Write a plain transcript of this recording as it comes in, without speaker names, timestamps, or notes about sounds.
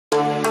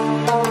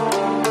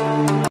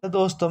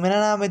दोस्तों, मेरा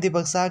नाम है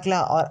दीपक साकला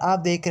और आप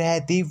देख रहे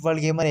हैं दीप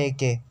वर्ल्ड गेमर ए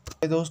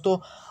के। दोस्तों,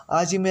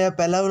 आज ही मेरा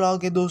पहला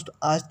व्लॉग है। दोस्तों,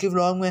 आज के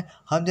व्लॉग में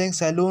हम जाएंगे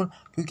सैलून,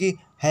 क्योंकि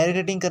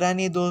हेयर कटिंग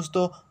करानी है।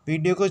 दोस्तों,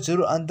 वीडियो को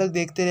जरूर अंत तक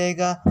देखते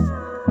रहेगा।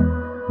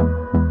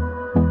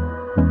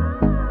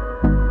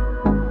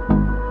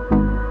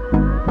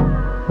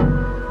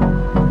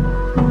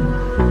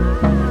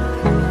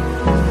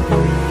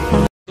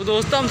 तो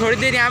दोस्तों, हम थोड़ी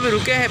देर यहाँ पे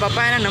रुके हैं।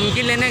 पापा है ना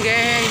नमकीन लेने गए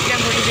हैं, इसलिए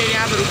हम थोड़ी देर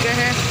यहाँ पे रुके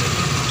हैं।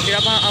 फिर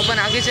अपन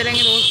आगे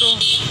चलेंगे।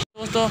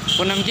 दोस्तों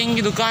वो नमकीन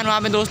की दुकान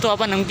वहाँ पे दोस्तों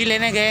अपन नमकीन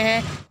लेने गए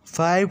हैं।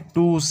 5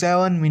 to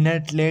 7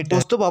 मिनट लेट।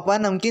 दोस्तों, पापा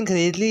नमकीन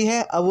खरीद ली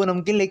है, अब वो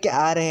नमकीन लेके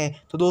आ रहे हैं।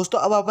 तो दोस्तों,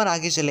 अब अपन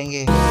आगे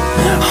चलेंगे।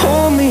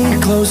 Hold me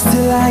close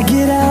till I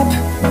get up.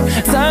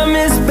 Time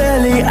is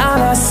barely on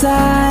our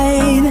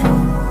side.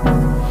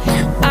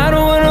 I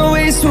don't wanna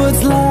waste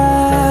what's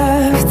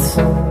left.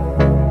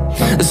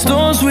 The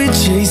storms we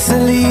chase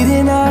are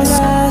leading us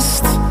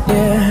last.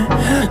 Yeah,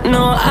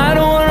 no, I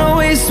don't wanna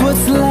waste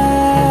what's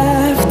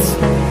left.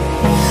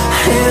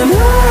 And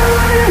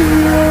on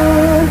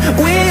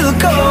we'll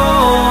go,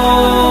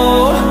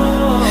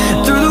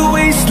 through the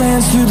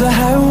wastelands, through the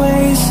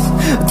highways,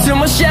 till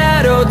my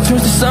shadow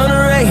turns to sun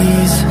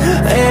rays.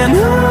 And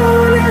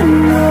on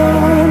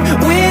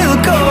we'll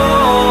go,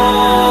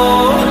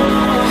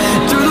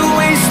 through the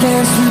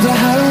wastelands, through the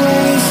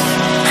highways,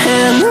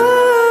 and on.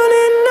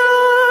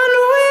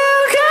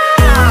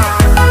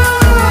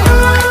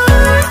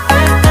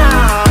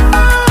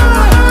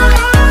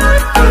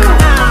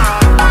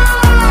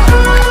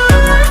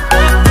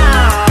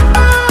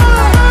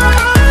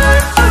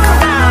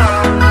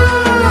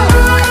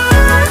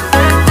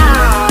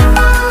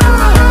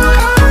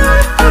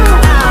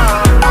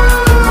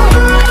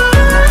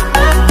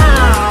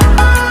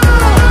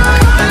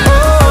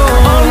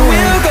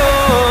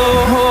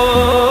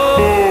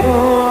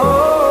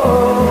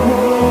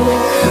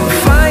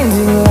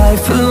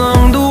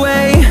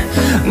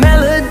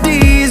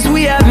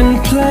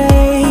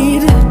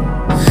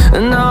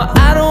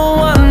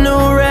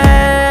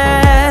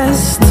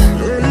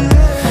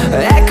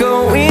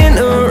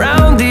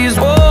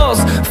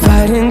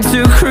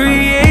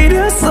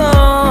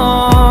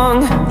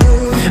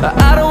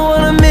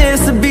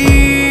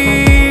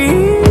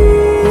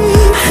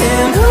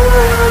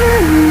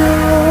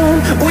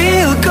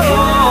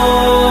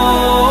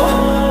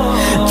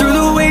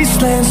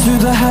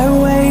 Through the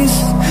highways,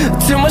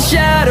 till my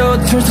shadow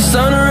turns to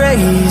sun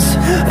rays.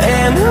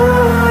 And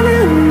on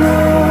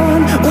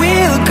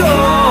we'll go,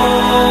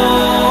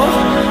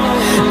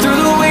 through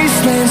the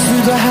wastelands,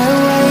 through the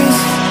highways,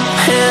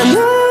 and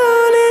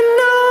on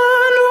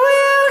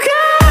we'll go.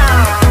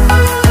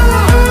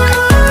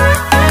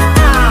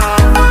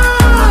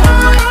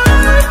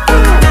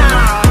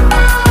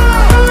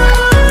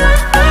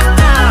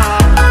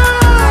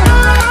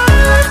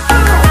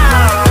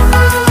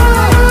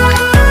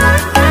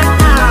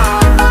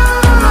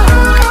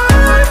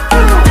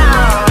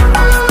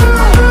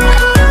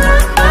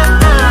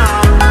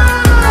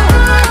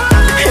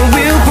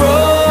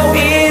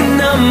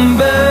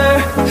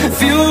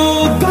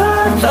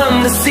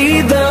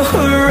 See the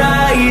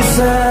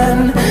horizon,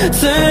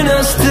 turn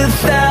us to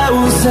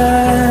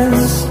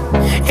thousands,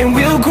 and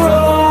we'll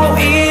grow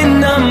in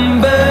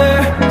number,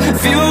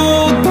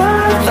 fueled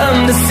by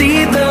them to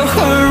see the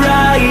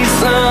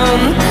horizon,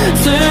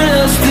 turn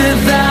us to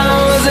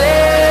thousands,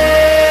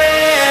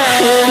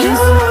 and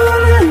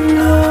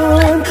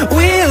on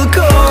we'll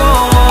go,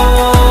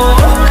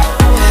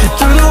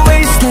 through the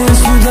wastelands,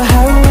 through the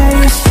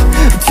highways,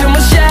 till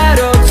my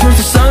shadow turns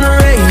to sun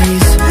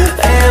rays.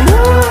 And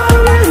on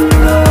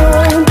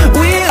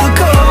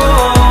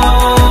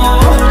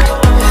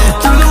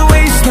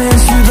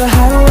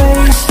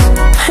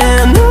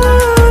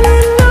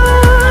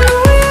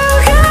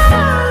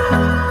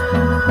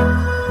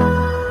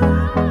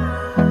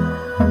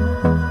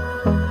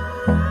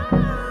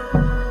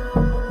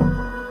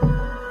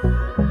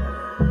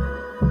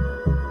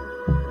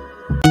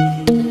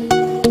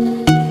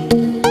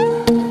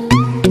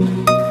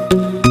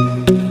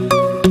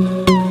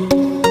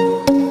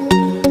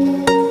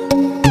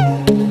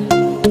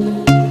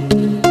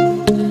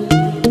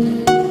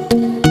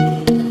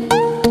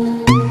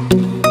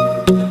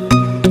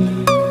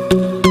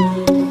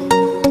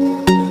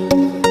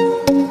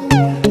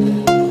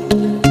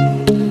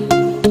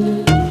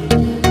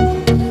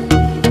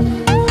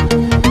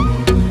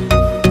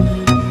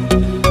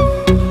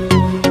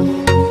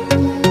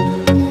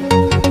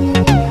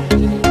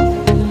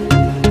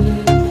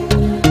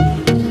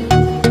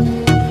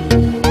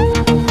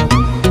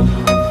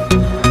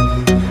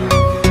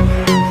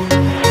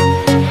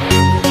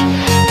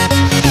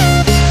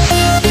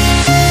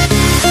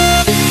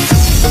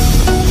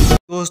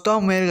दोस्तों,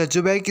 हम मेरे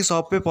गज्जू भाई की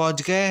shop पे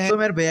पहुंच गए हैं। तो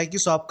मेरे भैया की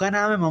शॉप का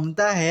नाम है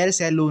ममता हेयर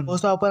सैलून।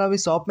 दोस्तों, अपन अभी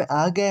शॉप में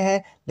आ गए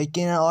हैं,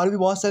 लेकिन और भी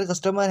बहुत सारे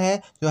कस्टमर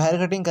हैं जो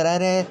हेयर कटिंग करा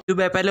रहे हैं। तो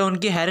पहले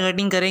उनकी हेयर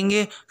कटिंग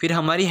करेंगे, फिर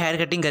हमारी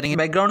हेयर कटिंग करेंगे।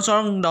 बैकग्राउंड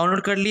सॉन्ग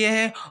डाउनलोड कर लिए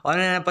हैं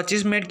और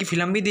 25 मिनट की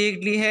फिल्म भी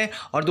देख ली है।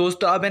 और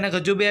दोस्तों, अब है ना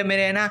गज्जू भैया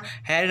मेरे है ना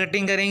हेयर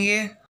कटिंग करेंगे।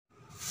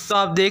 तो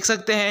आप देख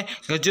सकते हैं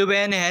गज्जू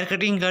भैया ने हेयर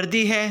कटिंग कर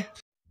दी है।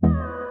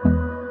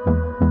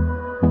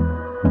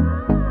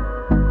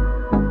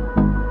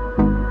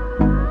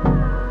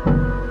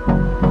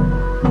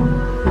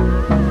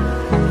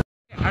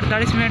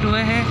 45 मिनट हुए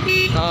हैं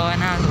तो है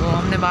ना, तो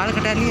हमने बाल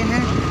कटा लिए हैं।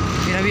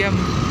 फिर अभी हम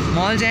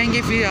मॉल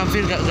जाएंगे,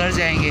 फिर घर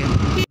जाएंगे।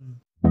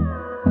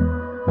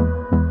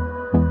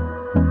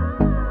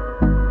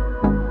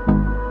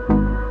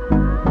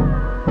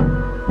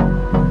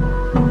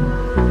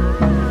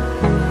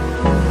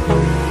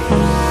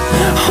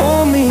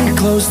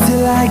 Close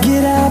till I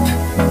get up.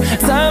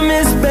 Time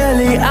is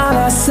barely on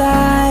our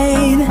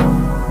side.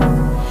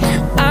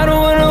 I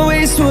don't wanna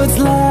waste what's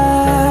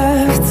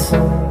left.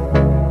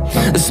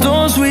 The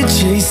storms we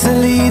chase are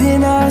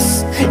leading us,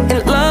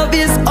 and love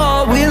is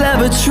all we'll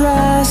ever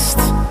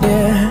trust.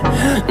 Yeah,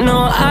 no,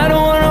 I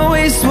don't wanna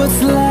waste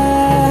what's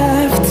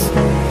left.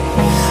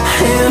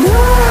 And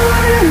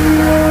on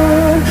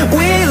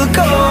we'll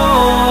go,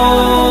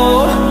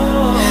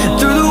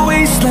 through the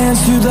wastelands,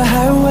 through the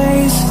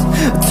highways,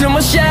 till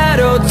my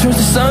shadow turns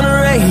to sun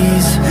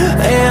rays.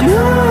 And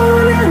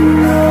on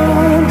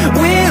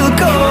we'll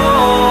go,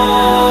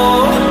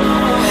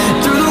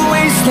 through the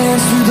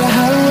wastelands, through the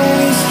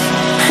highways,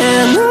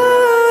 and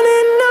on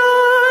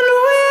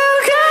we'll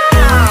go.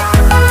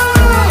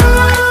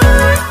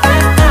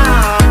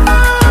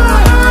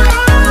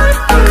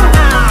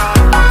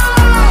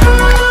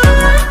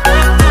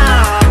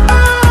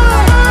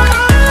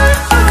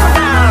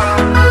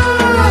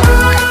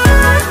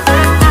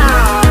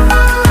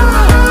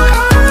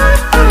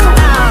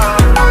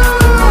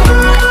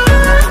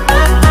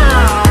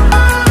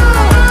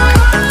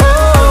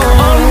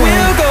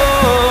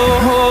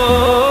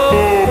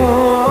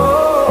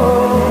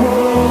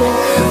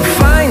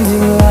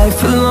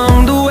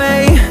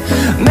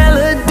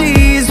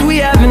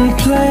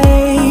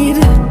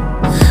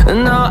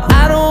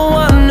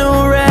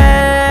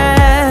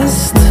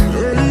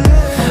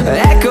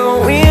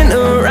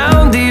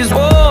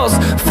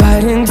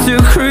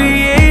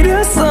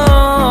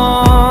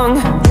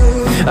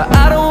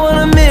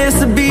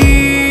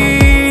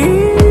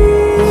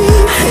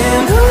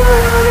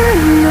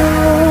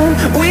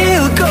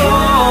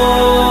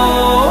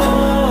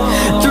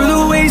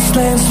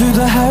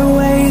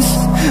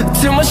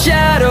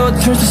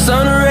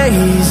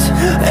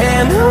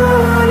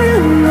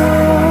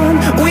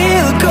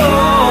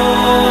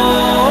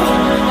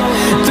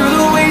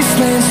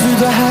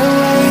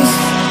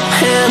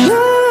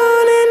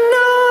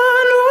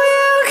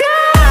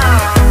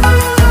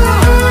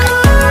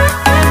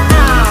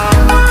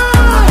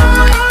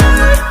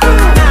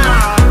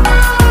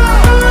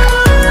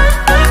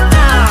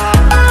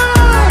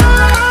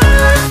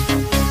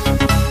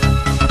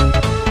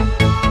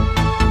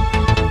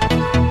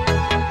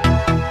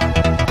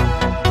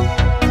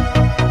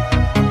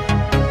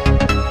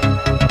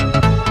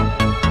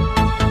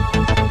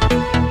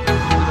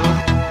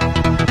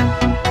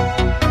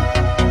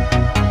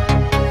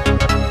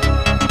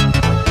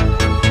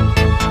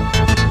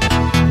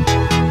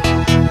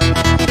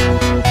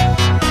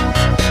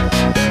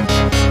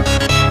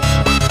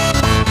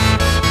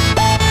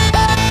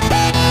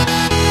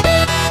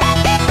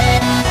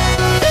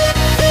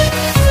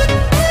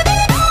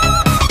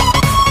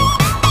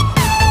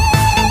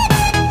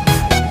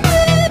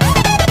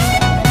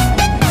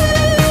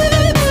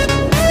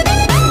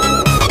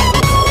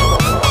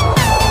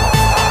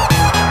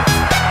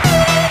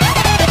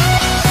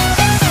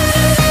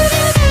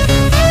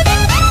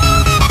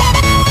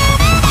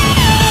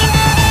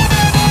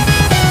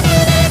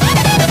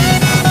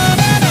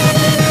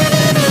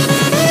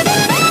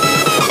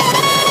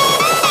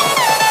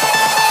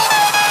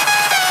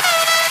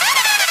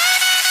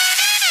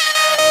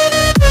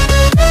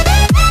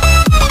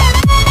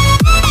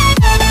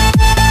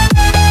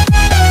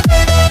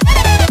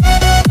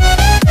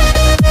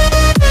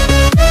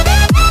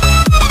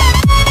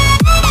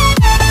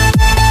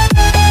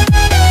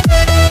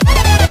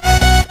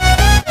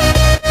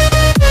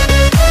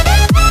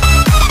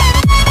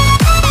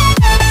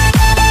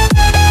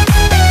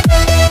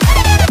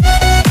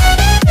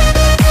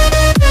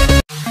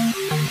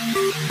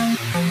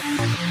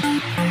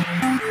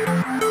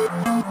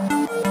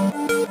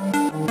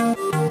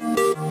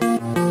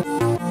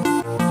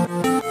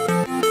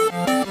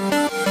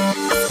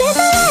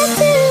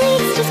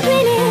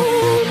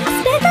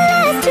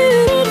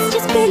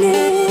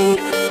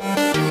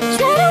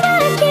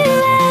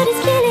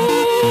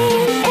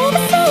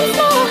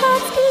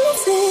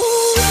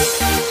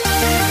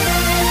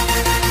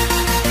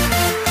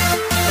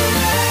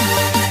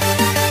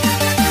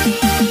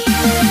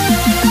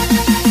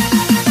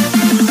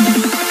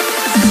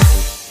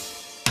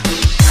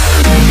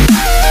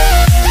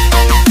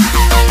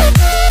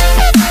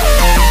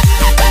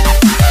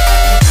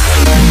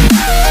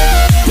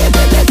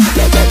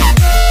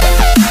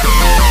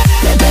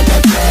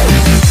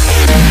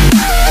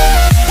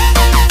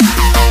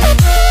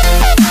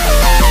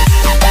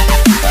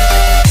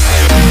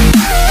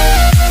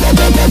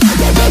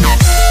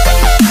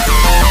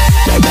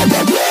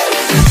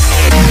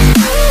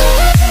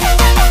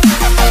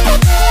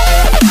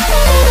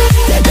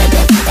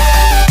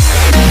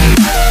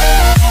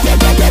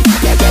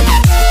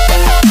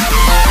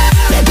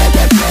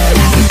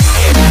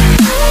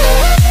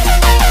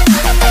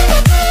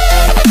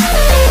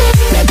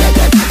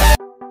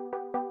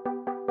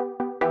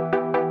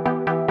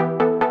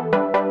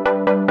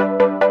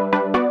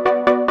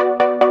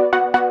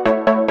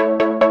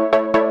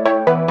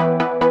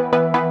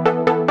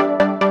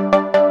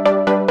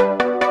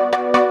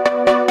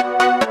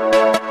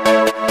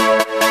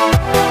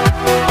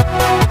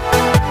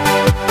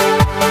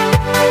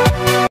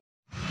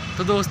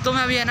 तो दोस्तों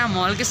मैं अभी है ना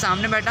mall के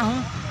सामने बैठा हूँ,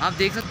 आप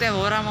देख सकते हैं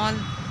हो रहा मॉल।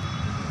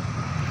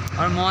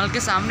 और मॉल के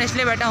सामने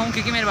इसलिए बैठा हूँ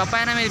क्योंकि मेरे पापा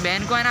है ना मेरी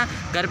बहन को है ना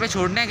घर पे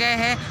छोड़ने गए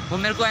हैं, वो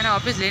मेरे को है ना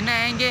वापस लेने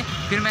आएंगे,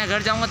 फिर मैं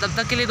घर जाऊँगा। तब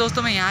तक के लिए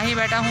दोस्तों मैं यहाँ ही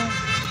बैठा हूँ।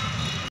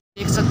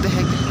 देख सकते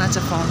हैं कितना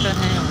अच्छा फाउंटेन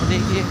है, वो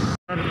देखिए।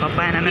 और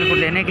पापा है ना मेरे को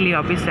लेने के लिए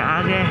वापस से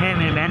आ गए हैं,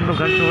 मेरी बहन को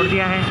घर छोड़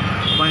दिया है,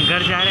 अपन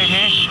घर जा रहे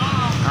हैं।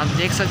 आप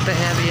देख सकते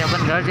हैं अभी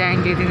अपन घर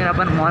जाएंगे क्योंकि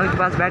अपन मॉल के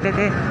पास बैठे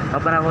थे,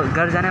 अपन अब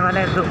घर जाने वाले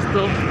हैं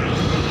दोस्तों।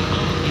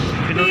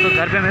 फिर दोस्तों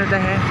घर पे मिलते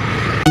हैं।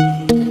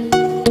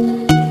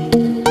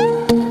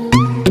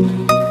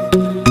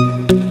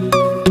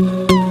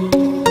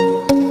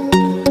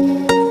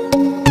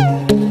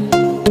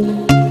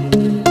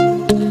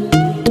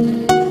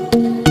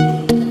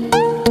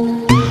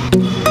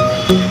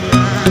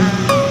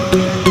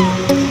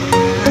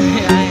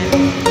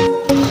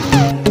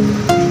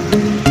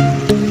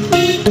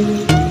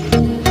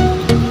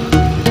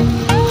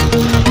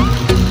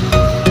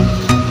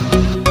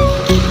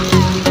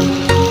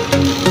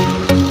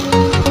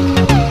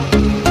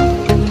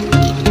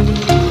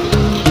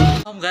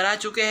 घर आ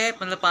चुके हैं,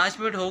 मतलब 5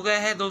 मिनट हो गए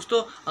हैं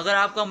दोस्तों। अगर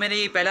आपको मेरा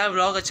ये पहला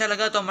व्लॉग अच्छा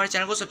लगा तो हमारे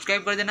चैनल को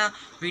सब्सक्राइब कर देना,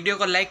 वीडियो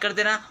को लाइक कर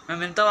देना। मैं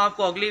मिलता हूँ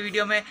आपको अगली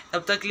वीडियो में,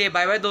 तब तक के लिए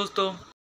बाय बाय दोस्तों।